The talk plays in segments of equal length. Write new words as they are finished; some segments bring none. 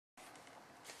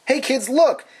Hey kids,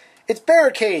 look! It's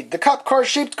Barricade, the cop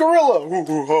car-shaped gorilla!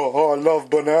 I love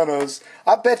bananas.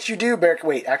 I bet you do, Barricade.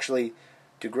 Wait, actually,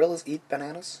 do gorillas eat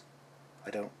bananas?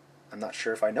 I'm not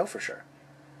sure if I know for sure.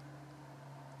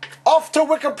 Off to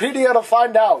Wikipedia to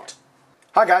find out!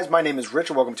 Hi guys, my name is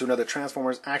Rich and welcome to another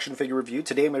Transformers action figure review.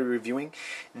 Today I'm going to be reviewing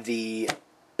the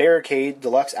Barricade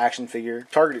Deluxe action figure,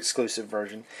 Target exclusive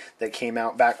version that came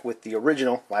out back with the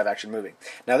original live action movie.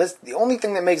 Now the only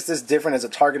thing that makes this different as a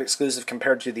Target exclusive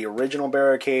compared to the original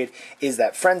Barricade is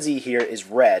that Frenzy here is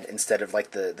red instead of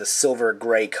like the silver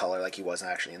gray color like he was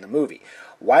actually in the movie.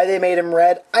 Why they made him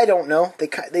red, I don't know.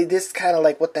 They just kind of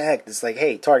like, what the heck? It's like,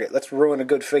 hey, Target, let's ruin a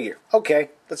good figure. Okay,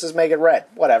 let's just make it red.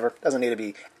 Whatever. Doesn't need to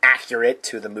be accurate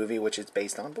to the movie, which it's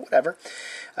based on, but whatever.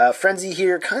 Frenzy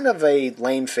here, kind of a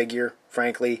lame figure,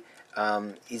 frankly.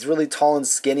 He's really tall and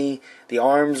skinny. The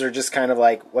arms are just kind of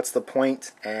like, what's the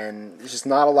point? And there's just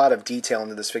not a lot of detail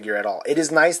into this figure at all. It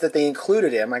is nice that they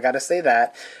included him, I gotta say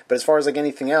that. But as far as like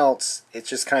anything else,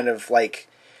 it's just kind of like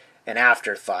an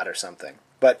afterthought or something.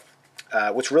 But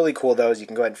what's really cool, though, is you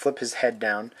can go ahead and flip his head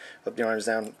down, flip the arms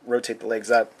down, rotate the legs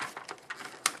up,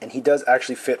 and he does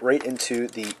actually fit right into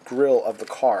the grill of the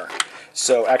car.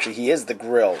 So, actually, he is the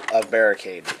grill of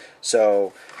Barricade.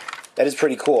 So, that is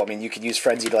pretty cool. I mean, you could use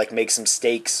Frenzy to, like, make some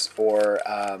steaks or,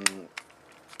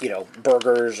 you know,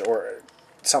 burgers or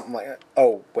something like that.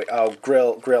 Oh, wait,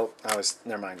 grill.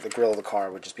 Never mind. The grill of the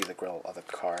car would just be the grill of the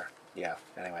car. Yeah,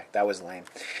 anyway, that was lame.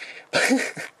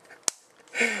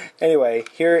 Anyway,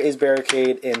 here is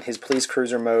Barricade in his police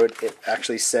cruiser mode. It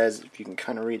actually says, if you can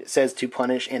kind of read it, says to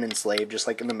punish and enslave, just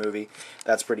like in the movie.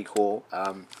 That's pretty cool.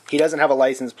 He doesn't have a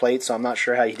license plate, so I'm not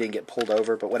sure how he didn't get pulled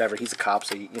over, but whatever. He's a cop,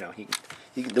 so he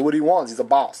can do what he wants. He's a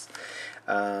boss.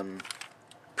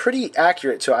 Pretty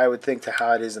accurate to, I would think, to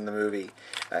how it is in the movie.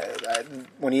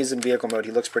 When he's in vehicle mode,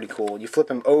 he looks pretty cool. You flip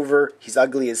him over, he's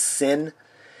ugly as sin.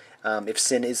 If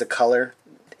sin is a color,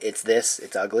 it's this.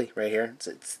 It's ugly right here.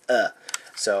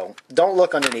 So, don't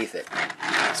look underneath it.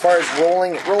 As far as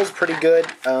rolling, it rolls pretty good.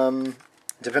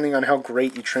 Depending on how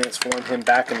great you transform him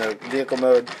back in the vehicle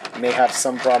mode, you may have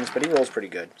some problems, but he rolls pretty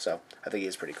good. So, I think he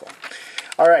is pretty cool.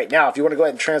 Alright, now, if you want to go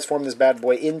ahead and transform this bad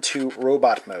boy into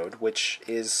robot mode, which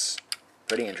is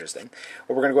pretty interesting,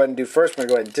 what we're going to go ahead and do first, we're going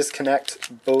to go ahead and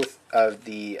disconnect both of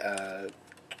the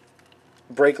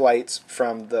brake lights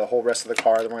from the whole rest of the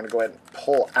car. Then we're going to go ahead and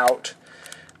pull out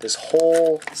this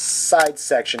whole side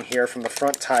section here from the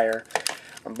front tire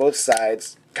on both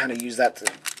sides. Kind of use that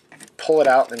to pull it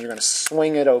out. Then you're going to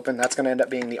swing it open. That's going to end up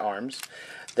being the arms.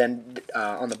 Then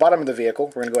on the bottom of the vehicle,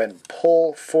 we're going to go ahead and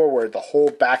pull forward the whole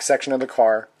back section of the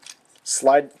car.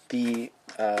 Slide the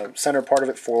center part of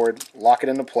it forward. Lock it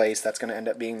into place. That's going to end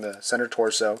up being the center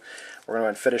torso. We're going to go ahead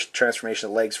and finish the transformation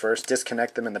of the legs first.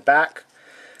 Disconnect them in the back.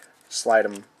 Slide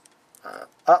them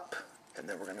up. And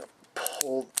then we're going to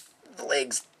pull the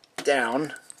legs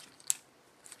down.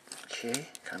 Okay,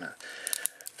 kind of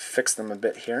fix them a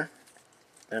bit here.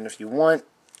 And if you want,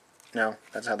 no,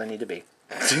 that's how they need to be.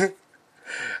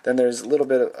 Then there's a little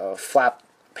bit of a flap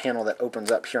panel that opens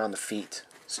up here on the feet,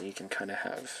 so you can kind of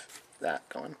have that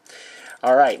going.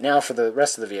 Alright, now for the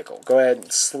rest of the vehicle. Go ahead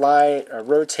and slide or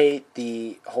rotate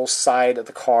the whole side of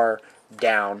the car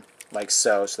down like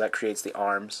so that creates the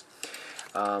arms.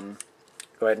 Go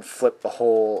ahead and flip the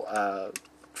whole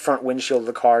front windshield of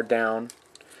the car down.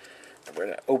 We're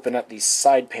going to open up these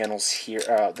side panels here.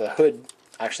 The hood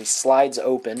actually slides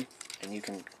open, and you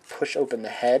can push open the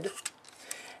head.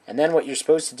 And then what you're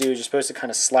supposed to do is you're supposed to kind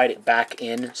of slide it back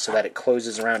in so that it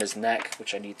closes around his neck,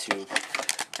 which I need to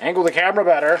angle the camera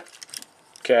better.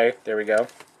 Okay, there we go,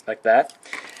 like that.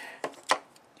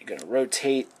 You're going to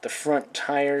rotate the front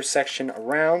tire section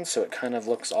around so it kind of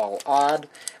looks all odd.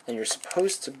 And you're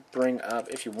supposed to bring up,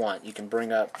 if you want, you can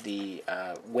bring up the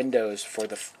windows for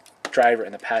the driver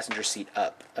and the passenger seat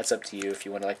up. That's up to you if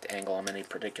you want to like to angle them any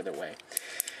particular way.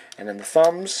 And then the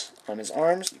thumbs on his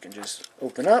arms, you can just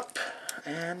open up,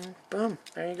 and boom,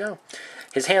 there you go.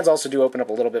 His hands also do open up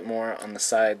a little bit more on the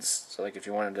sides, so like if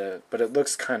you wanted to, but it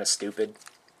looks kind of stupid.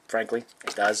 Frankly,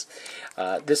 it does.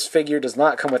 This figure does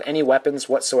not come with any weapons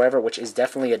whatsoever, which is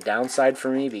definitely a downside for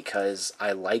me because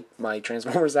I like my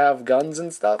Transformers to have guns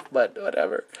and stuff, but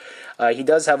whatever. He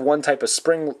does have one type of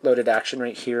spring-loaded action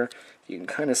right here. You can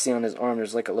kind of see on his arm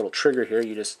there's like a little trigger here.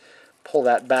 You just pull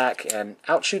that back and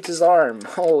out shoots his arm.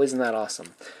 Oh, isn't that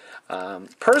awesome?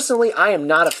 Personally, I am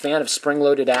not a fan of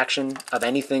spring-loaded action of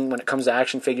anything when it comes to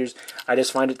action figures. I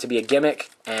just find it to be a gimmick,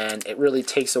 and it really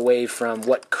takes away from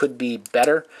what could be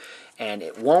better, and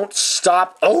it won't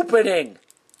stop opening!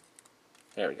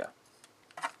 There we go.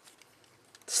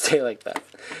 Stay like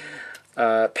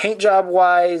that. Paint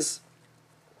job-wise,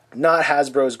 not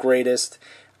Hasbro's greatest.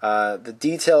 The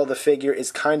detail of the figure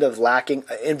is kind of lacking.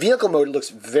 In vehicle mode, it looks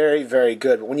very, very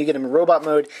good. But when you get him in robot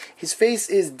mode, his face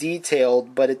is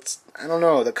detailed, but it's, I don't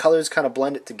know, the colors kind of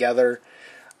blend it together.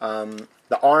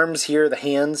 The arms here, the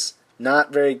hands,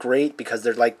 not very great because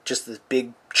they're like just this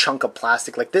big chunk of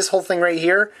plastic. Like this whole thing right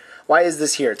here, why is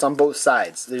this here? It's on both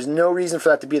sides. There's no reason for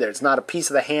that to be there. It's not a piece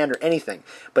of the hand or anything,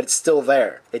 but it's still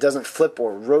there. It doesn't flip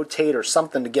or rotate or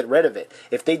something to get rid of it.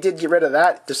 If they did get rid of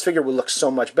that, this figure would look so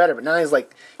much better. But now he's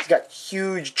got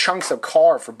huge chunks of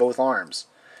car for both arms.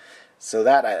 So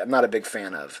that I'm not a big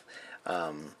fan of.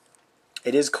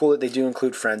 It is cool that they do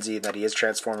include Frenzy, that he is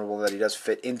transformable, that he does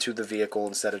fit into the vehicle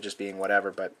instead of just being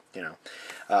whatever, but, you know.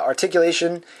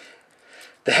 Articulation,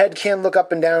 the head can look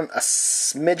up and down a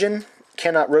smidgen,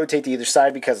 cannot rotate to either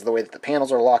side because of the way that the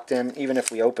panels are locked in. Even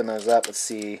if we open those up, let's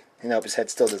see, nope, his head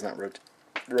still does not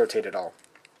rotate at all.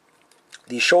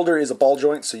 The shoulder is a ball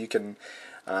joint, so you can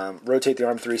rotate the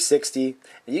arm 360.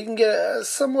 You can get a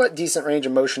somewhat decent range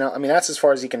of motion out. I mean, that's as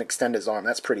far as he can extend his arm.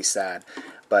 That's pretty sad.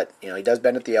 But, you know, he does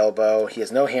bend at the elbow. He has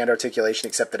no hand articulation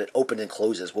except that it opens and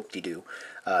closes. Whoop-de-doo.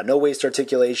 No waist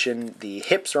articulation. The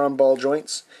hips are on ball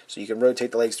joints, so you can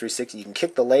rotate the legs 360. You can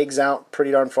kick the legs out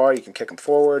pretty darn far. You can kick them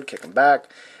forward, kick them back.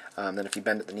 Then if you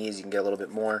bend at the knees, you can get a little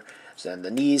bit more. So then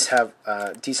the knees have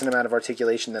a decent amount of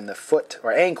articulation. Then the foot,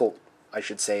 or ankle, I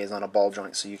should say, is on a ball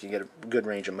joint, so you can get a good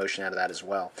range of motion out of that as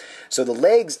well. So the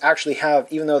legs actually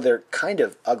have, even though they're kind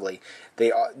of ugly,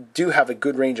 they do have a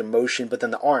good range of motion, but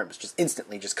then the arms just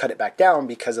instantly just cut it back down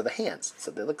because of the hands.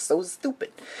 So they look so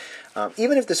stupid.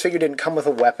 Even if this figure didn't come with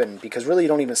a weapon, because really you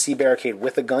don't even see Barricade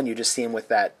with a gun, you just see him with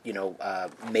that, you know,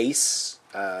 mace,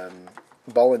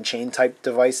 ball and chain type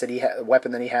device that he had,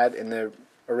 weapon that he had in the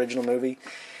original movie.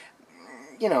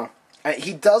 You know,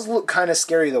 he does look kind of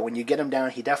scary, though. When you get him down,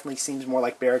 he definitely seems more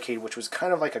like Barricade, which was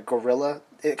kind of like a gorilla.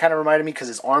 It kind of reminded me because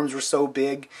his arms were so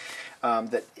big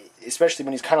that, especially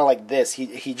when he's kind of like this,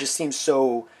 he just seems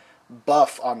so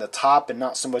buff on the top and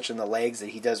not so much in the legs that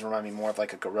he does remind me more of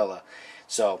like a gorilla.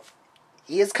 So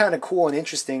he is kind of cool and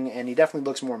interesting, and he definitely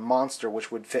looks more monster,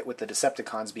 which would fit with the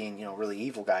Decepticons being, you know, really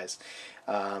evil guys.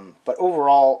 But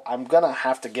overall, I'm going to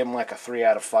have to give him like a 3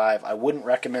 out of 5. I wouldn't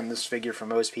recommend this figure for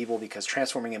most people because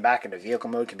transforming him back into vehicle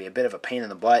mode can be a bit of a pain in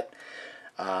the butt.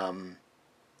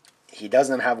 He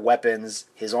doesn't have weapons.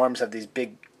 His arms have these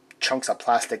big chunks of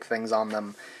plastic things on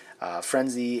them.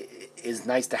 Frenzy is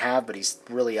nice to have, but he's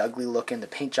really ugly looking. The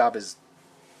paint job is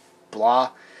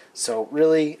blah. So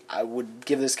really, I would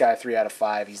give this guy a 3 out of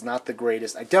 5. He's not the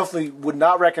greatest. I definitely would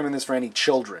not recommend this for any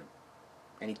children.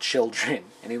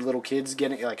 Any little kids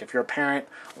getting it. Like if you're a parent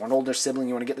or an older sibling,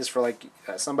 you want to get this for like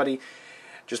somebody,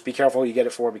 just be careful who you get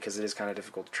it for because it is kind of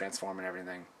difficult to transform and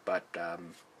everything. But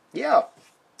yeah.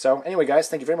 So anyway, guys,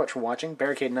 thank you very much for watching.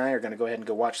 Barricade and I are going to go ahead and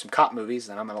go watch some cop movies,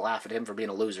 and I'm going to laugh at him for being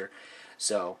a loser.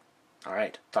 So, all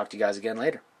right, talk to you guys again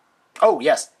later. Oh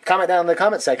yes, comment down in the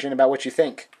comment section about what you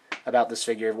think about this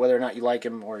figure, whether or not you like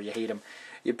him or you hate him.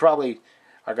 You probably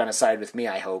are going to side with me,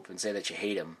 I hope, and say that you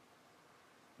hate him.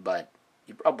 But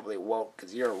you probably won't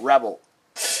because you're a rebel.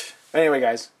 Anyway,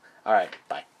 guys, all right,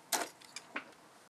 bye.